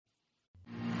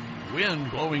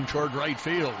Wind blowing toward right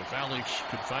field. If Alex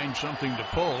could find something to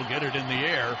pull, get it in the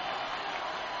air,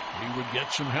 he would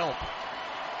get some help.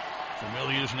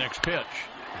 Familia's next pitch.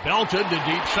 Belted to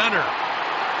deep center.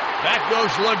 Back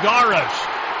goes Lagares.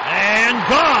 And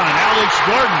gone. Alex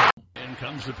Gordon. In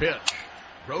comes the pitch.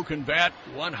 Broken bat.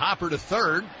 One hopper to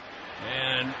third.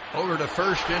 And over to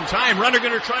first in time. Runner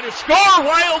going to try to score.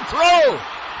 Wild throw.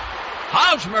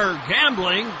 Hosmer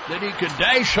gambling that he could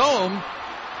dash home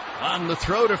on the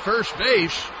throw to first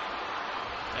base.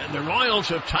 And the Royals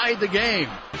have tied the game.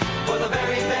 For the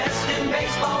very best in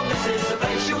baseball, this is the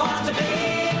place you want to be.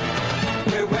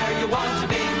 We're where you want to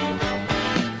be.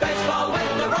 Baseball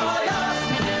with the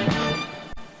Royals.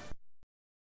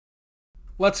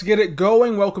 Let's get it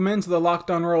going. Welcome into the Locked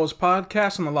On Royals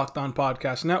podcast on the Locked On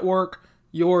Podcast Network,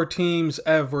 your teams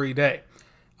every day.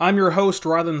 I'm your host,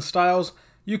 Rylan Stiles.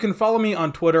 You can follow me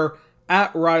on Twitter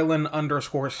at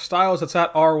Rylan_Stiles. That's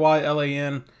at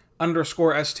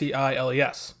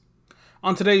RYLAN_STILES.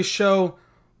 On today's show,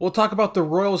 we'll talk about the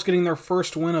Royals getting their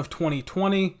first win of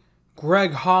 2020,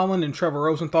 Greg Holland and Trevor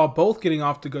Rosenthal both getting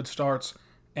off to good starts,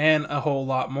 and a whole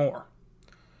lot more.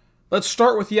 Let's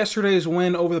start with yesterday's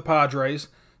win over the Padres.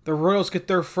 The Royals get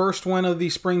their first win of the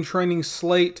spring training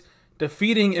slate,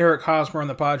 defeating Eric Hosmer and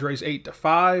the Padres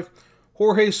 8-5.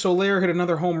 Jorge Soler hit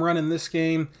another home run in this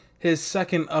game, his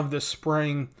second of the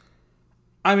spring.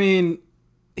 I mean,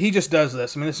 he just does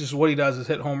this. I mean, this is what he does, is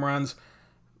hit home runs.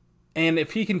 And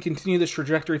if he can continue this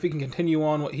trajectory, if he can continue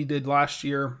on what he did last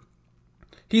year,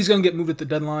 he's going to get moved at the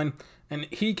deadline, and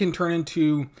he can turn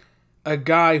into a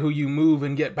guy who you move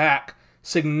and get back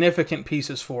significant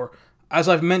pieces for. As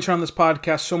I've mentioned on this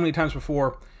podcast so many times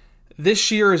before, this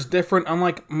year is different.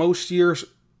 Unlike most years,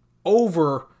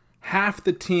 over half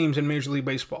the teams in Major League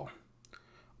Baseball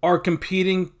are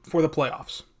competing for the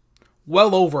playoffs.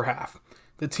 Well over half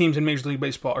the teams in Major League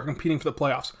Baseball are competing for the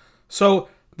playoffs. So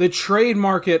the trade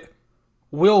market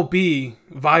will be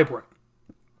vibrant.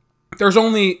 There's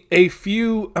only a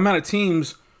few amount of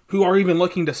teams who are even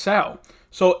looking to sell.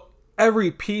 So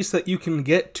every piece that you can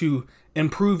get to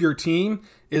improve your team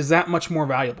is that much more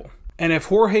valuable. And if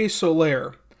Jorge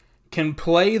Soler can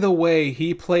play the way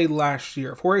he played last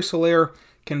year, if Jorge Soler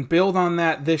can build on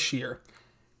that this year,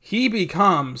 he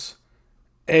becomes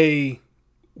a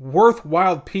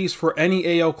worthwhile piece for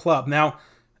any AL club. Now,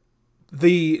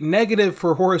 the negative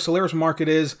for Jorge Soler's market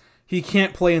is he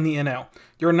can't play in the NL.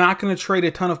 You're not going to trade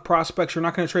a ton of prospects. You're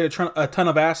not going to trade a ton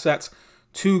of assets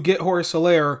to get Jorge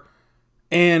Soler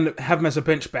and have him as a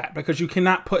bench bat, because you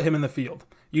cannot put him in the field.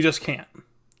 You just can't.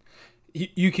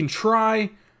 You can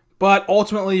try, but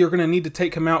ultimately you're going to need to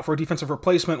take him out for a defensive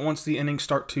replacement once the innings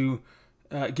start to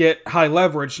get high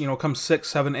leverage, come 6,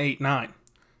 7, 8, 9.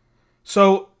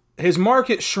 So his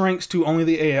market shrinks to only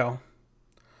the AL.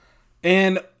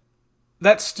 And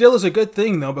that still is a good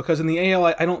thing, though, because in the AL,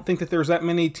 I don't think that there's that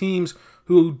many teams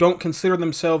who don't consider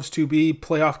themselves to be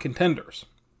playoff contenders.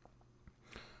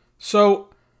 So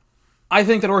I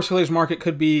think that Jorge Soler's market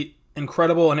could be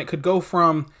incredible, and it could go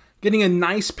from getting a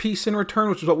nice piece in return,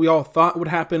 which is what we all thought would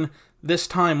happen this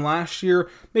time last year.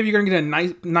 Maybe you're going to get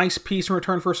a nice piece in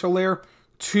return for Soler,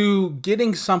 to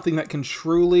getting something that can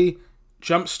truly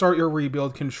jumpstart your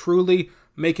rebuild, can truly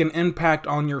make an impact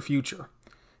on your future.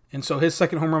 And so his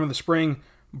second home run of the spring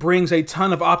brings a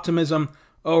ton of optimism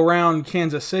around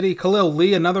Kansas City. Khalil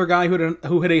Lee, another guy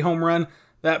who hit a home run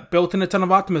that built in a ton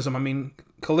of optimism. I mean,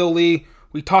 Khalil Lee,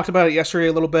 we talked about it yesterday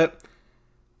a little bit.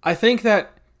 I think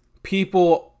that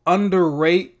people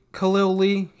underrate Khalil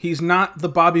Lee. He's not the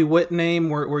Bobby Witt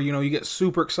name where you get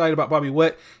super excited about Bobby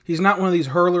Witt. He's not one of these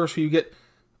hurlers who you get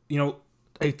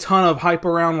a ton of hype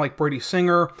around like Brady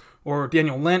Singer or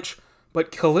Daniel Lynch. But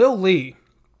Khalil Lee,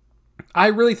 I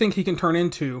really think he can turn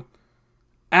into,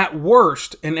 at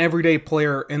worst, an everyday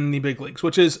player in the big leagues,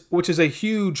 which is a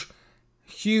huge,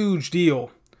 huge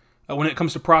deal when it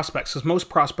comes to prospects, because most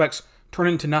prospects turn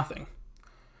into nothing.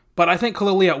 But I think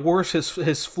Khalil Lee, at worst,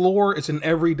 his floor is an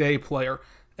everyday player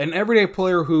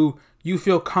who you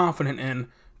feel confident in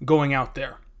going out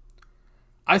there.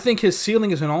 I think his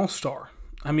ceiling is an all-star.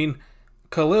 I mean,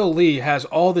 Khalil Lee has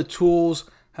all the tools,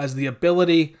 has the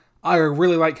ability. I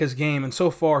really like his game, and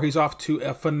so far he's off to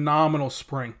a phenomenal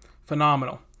spring.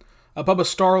 Phenomenal. Bubba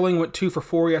Starling went 2 for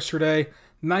 4 yesterday.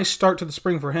 Nice start to the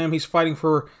spring for him. He's fighting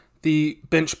for the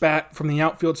bench bat from the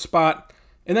outfield spot.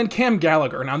 And then Cam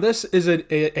Gallagher. Now, this is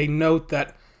a note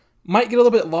that might get a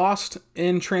little bit lost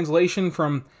in translation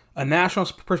from a national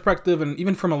perspective and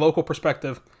even from a local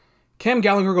perspective. Cam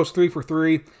Gallagher goes 3 for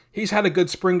 3. He's had a good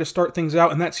spring to start things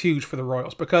out, and that's huge for the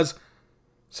Royals because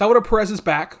Salvador Perez is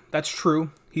back. That's true.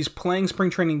 He's playing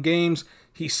spring training games.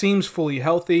 He seems fully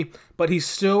healthy, but he's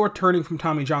still returning from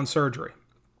Tommy John surgery.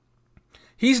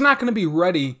 He's not going to be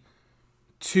ready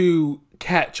to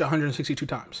catch 162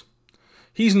 times.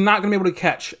 He's not going to be able to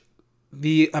catch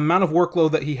the amount of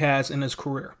workload that he has in his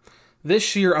career.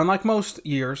 This year, unlike most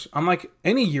years, unlike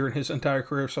any year in his entire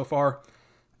career so far,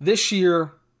 this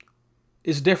year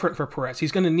is different for Perez.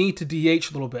 He's going to need to DH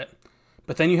a little bit.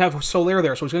 But then you have Soler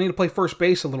there, so he's going to need to play first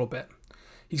base a little bit.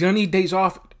 He's going to need days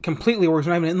off completely or he's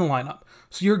not even in the lineup.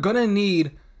 So you're going to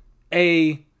need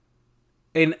an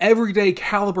everyday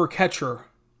caliber catcher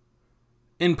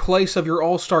in place of your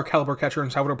all-star caliber catcher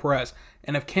in Salvador Perez.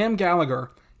 And if Cam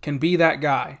Gallagher can be that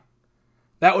guy,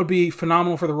 that would be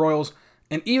phenomenal for the Royals.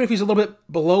 And even if he's a little bit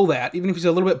below that, even if he's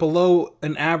a little bit below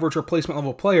an average replacement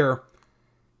level player,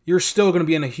 you're still going to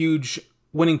be in a huge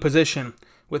winning position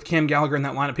with Cam Gallagher in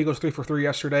that lineup. He goes 3 for 3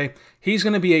 yesterday. He's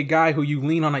going to be a guy who you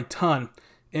lean on a ton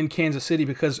in Kansas City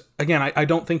because, again, I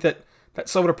don't think that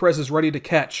Salvador Perez is ready to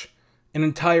catch an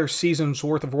entire season's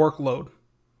worth of workload.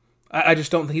 I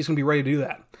just don't think he's going to be ready to do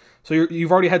that. So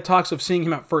you've already had talks of seeing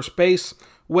him at first base,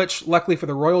 which, luckily for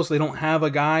the Royals, they don't have a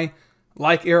guy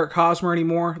like Eric Hosmer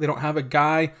anymore. They don't have a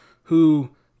guy who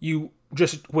you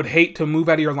just would hate to move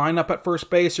out of your lineup at first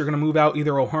base. You're going to move out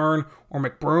either O'Hearn or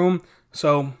McBroom.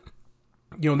 So,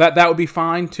 that would be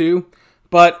fine too.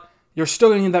 But you're still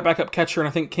going to need that backup catcher, and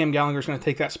I think Cam Gallagher is going to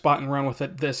take that spot and run with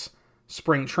it this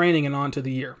spring training and on to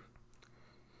the year.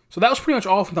 So that was pretty much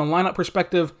all from the lineup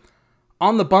perspective.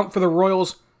 On the bump for the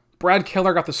Royals, Brad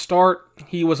Keller got the start.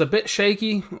 He was a bit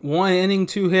shaky. 1 inning,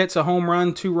 2 hits, a home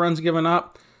run, 2 runs given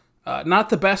up. Not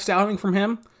the best outing from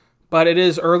him, but it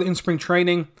is early in spring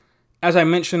training. As I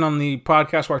mentioned on the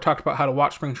podcast where I talked about how to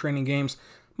watch spring training games,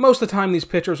 most of the time these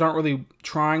pitchers aren't really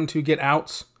trying to get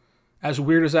outs. As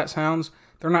weird as that sounds,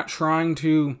 they're not trying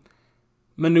to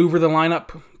maneuver the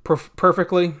lineup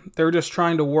perfectly. They're just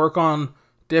trying to work on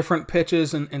different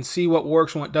pitches and see what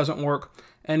works and what doesn't work.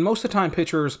 And most of the time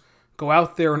pitchers go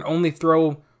out there and only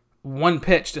throw one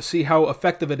pitch to see how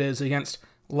effective it is against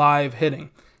live hitting.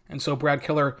 And so Brad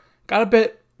Keller got a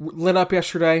bit lit up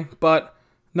yesterday, but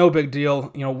no big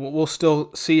deal. We'll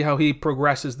still see how he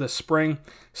progresses this spring.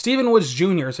 Steven Woods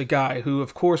Jr. is a guy who,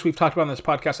 of course, we've talked about on this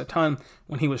podcast a ton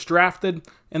when he was drafted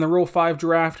in the Rule 5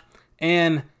 draft,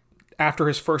 and after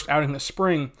his first outing this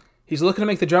spring, he's looking to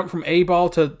make the jump from A-ball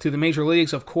to the major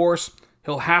leagues. Of course,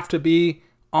 he'll have to be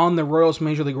on the Royals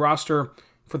major league roster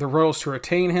for the Royals to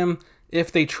retain him. If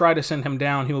they try to send him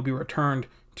down, he will be returned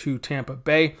to Tampa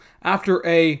Bay. After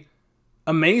an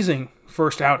amazing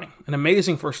first outing,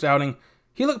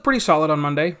 he looked pretty solid on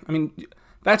Monday. I mean,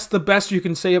 that's the best you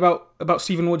can say about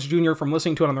Steven Woods Jr. from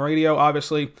listening to it on the radio.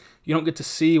 Obviously, you don't get to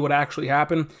see what actually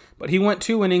happened. But he went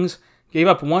 2 innings, gave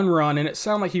up 1 run, and it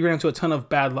sounded like he ran into a ton of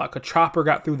bad luck. A chopper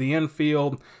got through the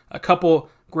infield. A couple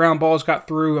ground balls got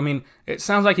through. I mean, it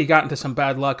sounds like he got into some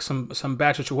bad luck, some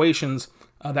bad situations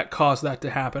that caused that to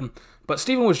happen. But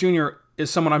Steven Woods Jr. is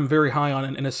someone I'm very high on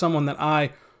and is someone that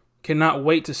I cannot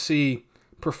wait to see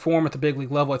perform at the big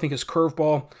league level. I think his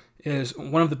curveball is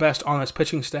one of the best on his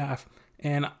pitching staff,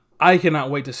 and I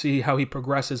cannot wait to see how he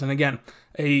progresses. And again,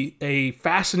 a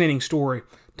fascinating story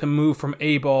to move from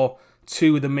A-ball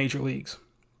to the major leagues.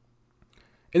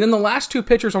 And then the last 2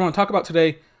 pitchers I want to talk about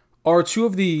today are 2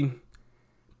 of the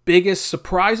biggest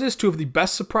surprises, 2 of the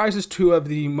best surprises, 2 of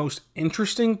the most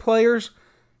interesting players.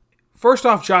 First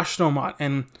off, Josh Stowmont,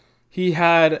 and he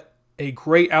had a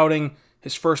great outing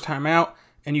his first time out,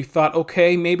 and you thought,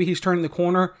 okay, maybe he's turning the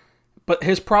corner. But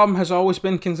his problem has always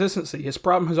been consistency. His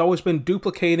problem has always been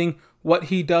duplicating what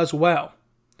he does well.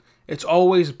 It's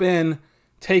always been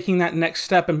taking that next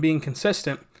step and being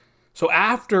consistent. So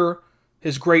after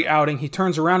his great outing, he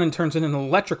turns around and turns in an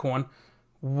electric one.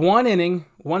 1 inning,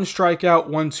 1 strikeout,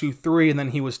 1, 2, 3, and then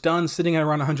he was done, sitting at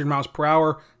around 100 miles per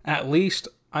hour at least.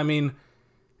 I mean,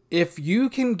 if you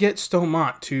can get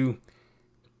Stowmont to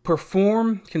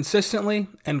perform consistently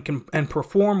and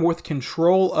perform with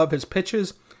control of his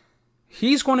pitches,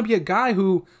 he's going to be a guy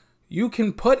who you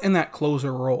can put in that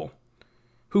closer role,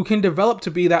 who can develop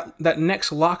to be that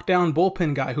next lockdown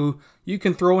bullpen guy who you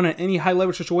can throw in at any high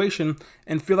leverage situation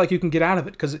and feel like you can get out of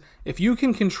it. Because if you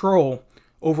can control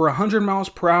over 100 miles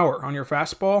per hour on your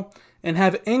fastball and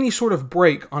have any sort of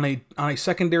break on a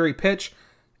secondary pitch,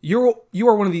 you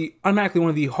are automatically one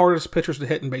of the hardest pitchers to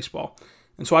hit in baseball.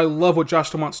 And so I love what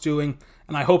Josh Stowmont's doing,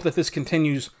 and I hope that this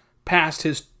continues past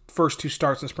his first 2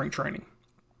 starts in spring training.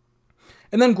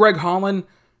 And then Greg Holland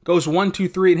goes 1, 2,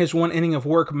 3 in his 1 inning of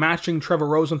work, matching Trevor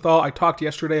Rosenthal. I talked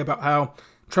yesterday about how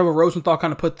Trevor Rosenthal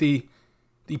kind of put the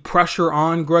pressure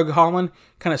on Greg Holland,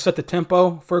 kind of set the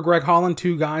tempo for Greg Holland,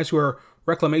 2 guys who are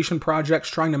reclamation projects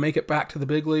trying to make it back to the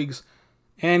big leagues.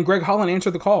 And Greg Holland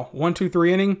answered the call. 1-2-3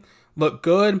 inning, looked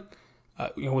good.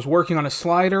 Was working on his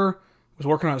slider, was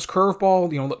working on his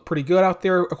curveball. Looked pretty good out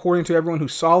there according to everyone who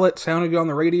saw it. Sounded good on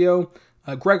the radio.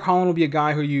 Greg Holland will be a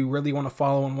guy who you really want to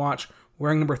follow and watch.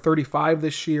 Wearing number 35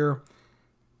 this year.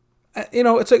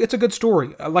 It's a good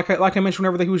story. Like I mentioned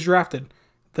whenever he was drafted,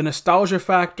 the nostalgia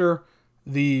factor,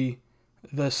 the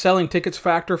selling tickets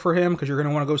factor for him, because you're going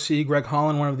to want to go see Greg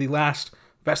Holland, one of the last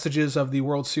vestiges of the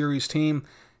World Series team.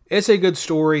 It's a good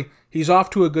story. He's off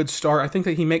to a good start. I think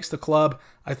that he makes the club.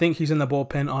 I think he's in the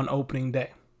bullpen on opening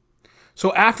day.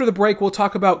 So after the break, we'll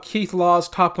talk about Keith Law's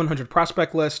top 100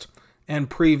 prospect list and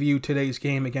preview today's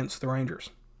game against the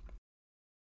Rangers.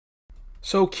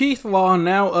 So Keith Law,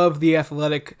 now of The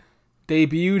Athletic,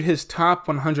 debuted his top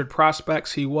 100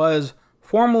 prospects. He was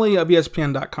formerly of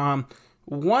ESPN.com,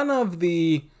 one of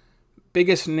the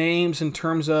biggest names in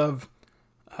terms of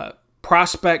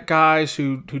prospect guys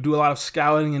who do a lot of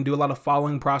scouting and do a lot of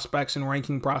following prospects and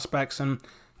ranking prospects, and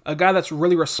a guy that's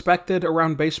really respected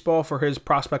around baseball for his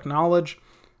prospect knowledge.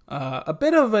 A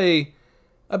bit of a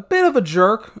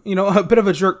jerk, a bit of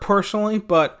a jerk personally,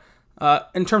 but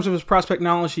in terms of his prospect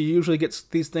knowledge, he usually gets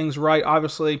these things right.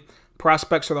 Obviously,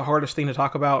 prospects are the hardest thing to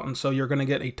talk about, and so you're going to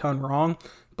get a ton wrong.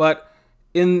 But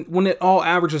when it all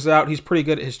averages out, he's pretty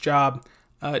good at his job.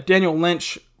 Daniel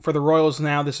Lynch for the Royals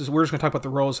now. We're just going to talk about the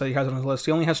Royals that he has on his list.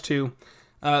 He only has 2.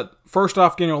 First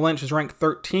off, Daniel Lynch is ranked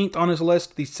 13th on his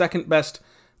list, the second best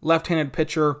left-handed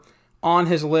pitcher on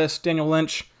his list. Daniel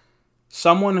Lynch,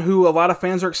 someone who a lot of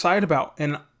fans are excited about,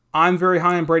 and I'm very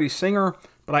high on Brady Singer,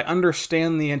 but I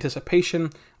understand the anticipation,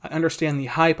 I understand the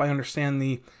hype, I understand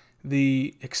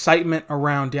the excitement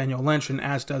around Daniel Lynch, and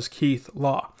as does Keith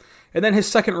Law. And then his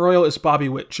second Royal is Bobby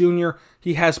Witt Jr.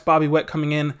 He has Bobby Witt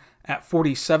coming in at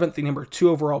 47th, the number 2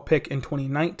 overall pick in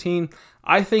 2019.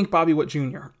 I think Bobby Witt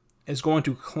Jr. is going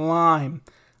to climb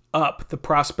up the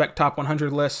prospect top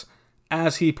 100 list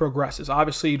as he progresses.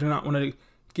 Obviously, you do not want to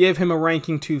give him a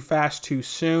ranking too fast, too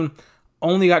soon.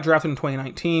 Only got drafted in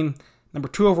 2019. Number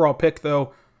 2 overall pick,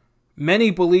 though.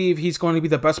 Many believe he's going to be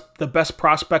the best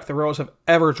prospect the Royals have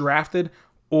ever drafted,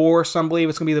 or some believe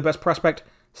it's going to be the best prospect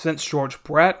since George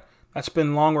Brett. That's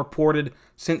been long reported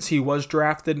since he was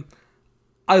drafted.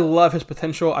 I love his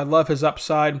potential. I love his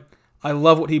upside. I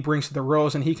love what he brings to the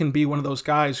Royals, and he can be one of those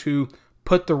guys who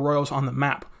put the Royals on the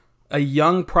map. A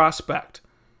young prospect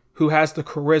who has the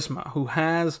charisma, who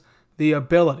has the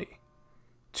ability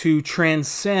to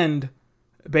transcend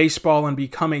baseball and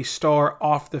become a star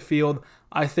off the field.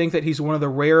 I think that he's one of the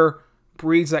rare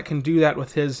breeds that can do that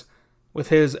with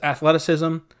his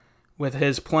athleticism, with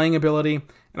his playing ability.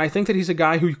 And I think that he's a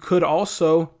guy who could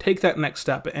also take that next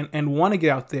step and want to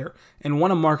get out there and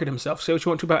want to market himself. Say what you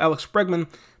want to about Alex Bregman,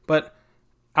 but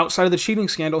outside of the cheating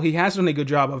scandal, he has done a good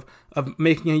job of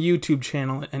making a YouTube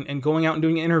channel and going out and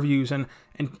doing interviews and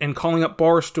calling up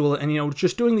Barstool and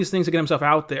just doing these things to get himself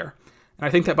out there. And I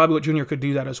think that Bobby Witt Jr. could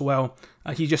do that as well.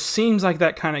 He just seems like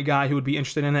that kind of guy who would be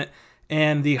interested in it.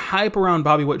 And the hype around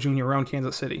Bobby Witt Jr. around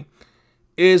Kansas City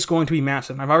is going to be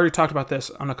massive. And I've already talked about this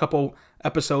on a couple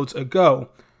episodes ago.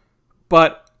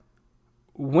 But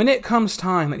when it comes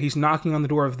time that he's knocking on the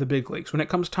door of the big leagues, when it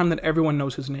comes time that everyone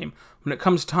knows his name, when it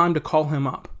comes time to call him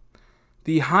up,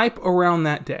 the hype around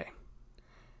that day,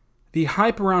 the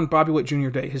hype around Bobby Witt Jr.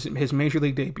 Day, his Major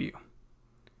League debut,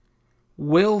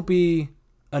 will be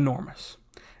enormous.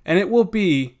 And it will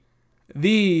be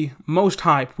the most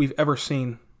hype we've ever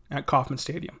seen at Kauffman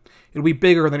Stadium. It'll be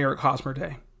bigger than Eric Hosmer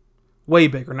Day. Way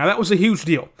bigger. Now, that was a huge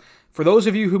deal. For those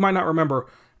of you who might not remember,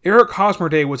 Eric Hosmer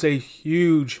Day was a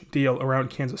huge deal around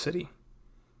Kansas City.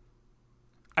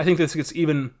 I think this gets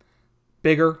even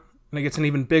bigger, and it gets an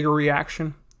even bigger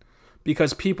reaction,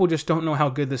 because people just don't know how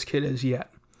good this kid is yet.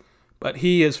 But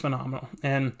he is phenomenal,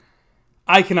 and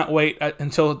I cannot wait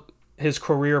until his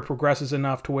career progresses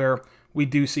enough to where we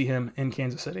do see him in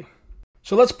Kansas City.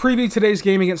 So let's preview today's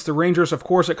game against the Rangers. Of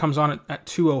course, it comes on at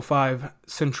 2:05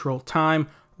 Central Time.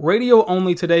 Radio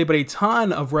only today, but a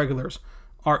ton of regulars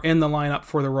are in the lineup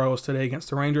for the Royals today against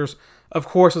the Rangers. Of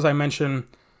course, as I mentioned,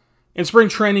 in spring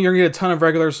training, you're going to get a ton of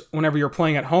regulars whenever you're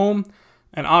playing at home,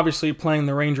 and obviously playing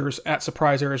the Rangers at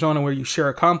Surprise, Arizona, where you share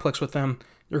a complex with them,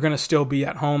 you're going to still be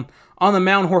at home. On the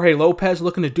mound, Jorge Lopez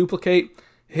looking to duplicate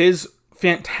his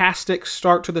fantastic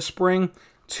start to the spring.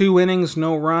 2 innings,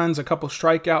 no runs, a couple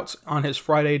strikeouts on his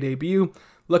Friday debut.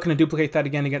 Looking to duplicate that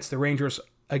again against the Rangers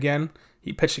again.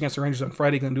 He pitched against the Rangers on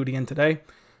Friday, going to do it again today.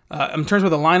 In terms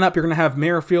of the lineup, you're going to have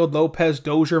Merrifield, Lopez,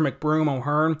 Dozier, McBroom,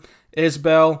 O'Hearn,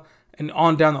 Isbell, and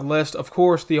on down the list. Of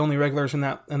course, the only regulars in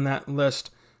that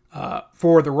list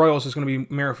for the Royals is going to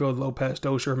be Merrifield, Lopez,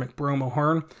 Dozier, McBroom,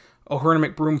 O'Hearn. O'Hearn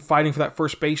and McBroom fighting for that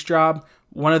first base job.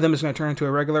 One of them is going to turn into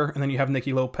a regular, and then you have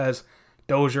Nicky Lopez,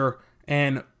 Dozier,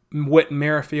 and Whit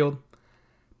Merrifield.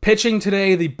 Pitching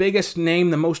today, the biggest name,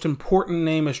 the most important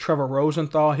name is Trevor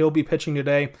Rosenthal. He'll be pitching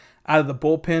today out of the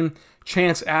bullpen.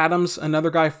 Chance Adams, another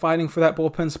guy fighting for that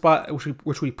bullpen spot,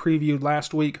 which we previewed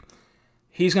last week.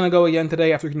 He's going to go again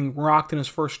today after getting rocked in his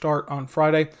first start on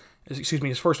Friday.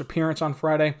 His first appearance on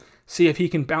Friday. See if he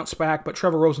can bounce back. But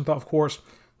Trevor Rosenthal, of course,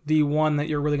 the one that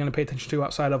you're really going to pay attention to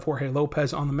outside of Jorge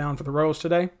Lopez on the mound for the Royals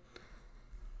today.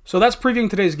 So that's previewing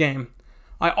today's game.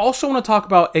 I also want to talk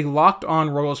about a Locked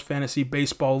On Royals Fantasy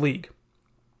Baseball League.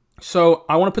 So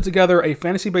I want to put together a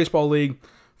fantasy baseball league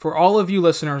for all of you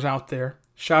listeners out there.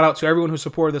 Shout out to everyone who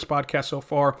supported this podcast so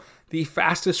far. The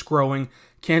fastest growing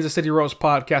Kansas City Royals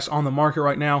podcast on the market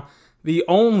right now. The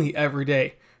only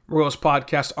everyday Royals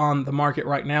podcast on the market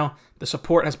right now. The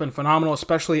support has been phenomenal,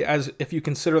 especially as if you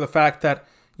consider the fact that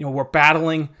we're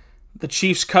battling the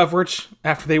Chiefs coverage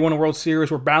after they won a World Series.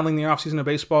 We're battling the offseason of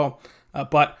baseball,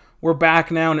 but we're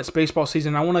back now and it's baseball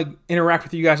season. I want to interact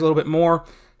with you guys a little bit more.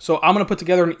 So I'm going to put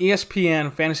together an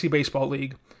ESPN Fantasy Baseball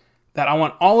League that I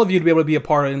want all of you to be able to be a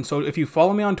part of. And so if you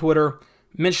follow me on Twitter,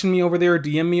 mention me over there,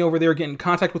 DM me over there, get in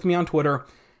contact with me on Twitter,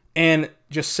 and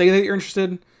just say that you're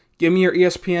interested. Give me your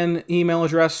ESPN email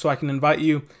address so I can invite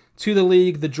you to the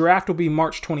league. The draft will be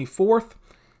March 24th,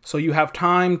 so you have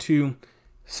time to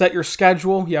set your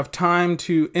schedule. You have time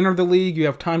to enter the league. You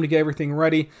have time to get everything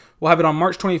ready. We'll have it on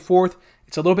March 24th.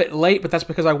 It's a little bit late, but that's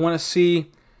because I want to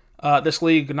see this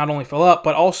league not only fill up,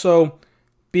 but also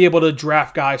be able to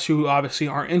draft guys who obviously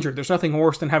aren't injured. There's nothing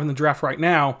worse than having the draft right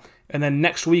now, and then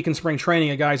next week in spring training,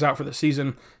 a guy's out for the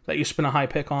season that you spend a high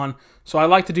pick on. So I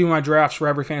like to do my drafts for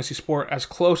every fantasy sport as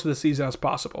close to the season as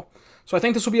possible. So I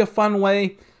think this will be a fun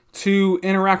way to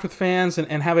interact with fans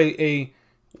and have a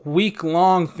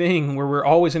week-long thing where we're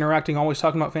always interacting, always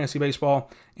talking about fantasy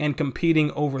baseball and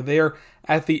competing over there.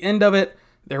 At the end of it,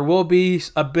 there will be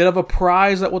a bit of a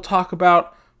prize that we'll talk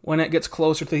about when it gets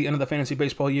closer to the end of the fantasy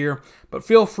baseball year. But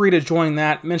feel free to join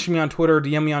that. Mention me on Twitter,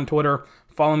 DM me on Twitter,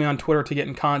 follow me on Twitter to get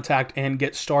in contact and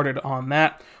get started on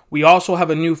that. We also have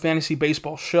a new fantasy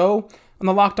baseball show on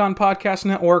the Locked On Podcast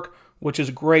Network, which is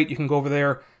great. You can go over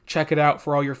there, check it out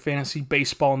for all your fantasy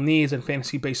baseball needs and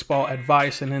fantasy baseball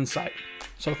advice and insight.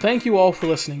 So thank you all for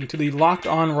listening to the Locked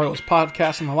On Royals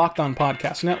podcast on the Locked On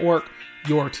Podcast Network,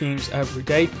 your teams every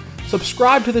day.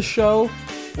 Subscribe to the show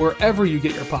wherever you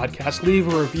get your podcast.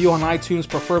 Leave a review on iTunes,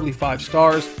 preferably 5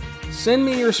 stars. Send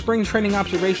me your spring training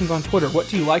observations on Twitter. What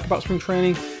do you like about spring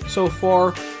training so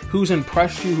far? Who's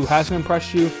impressed you? Who hasn't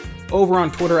impressed you? Over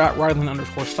on Twitter at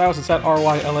Rylan_Styles. It's at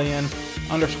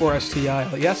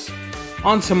RYLAN_STILES.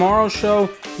 On tomorrow's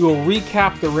show, we will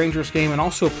recap the Rangers game and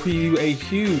also preview a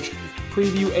huge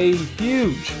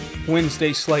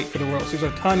Wednesday slate for the Royals. There's a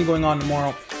ton going on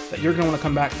tomorrow that you're going to want to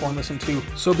come back for and listen to.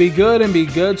 So be good and be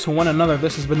good to one another.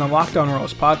 This has been the Locked On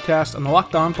Royals podcast on the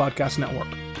Locked On Podcast Network.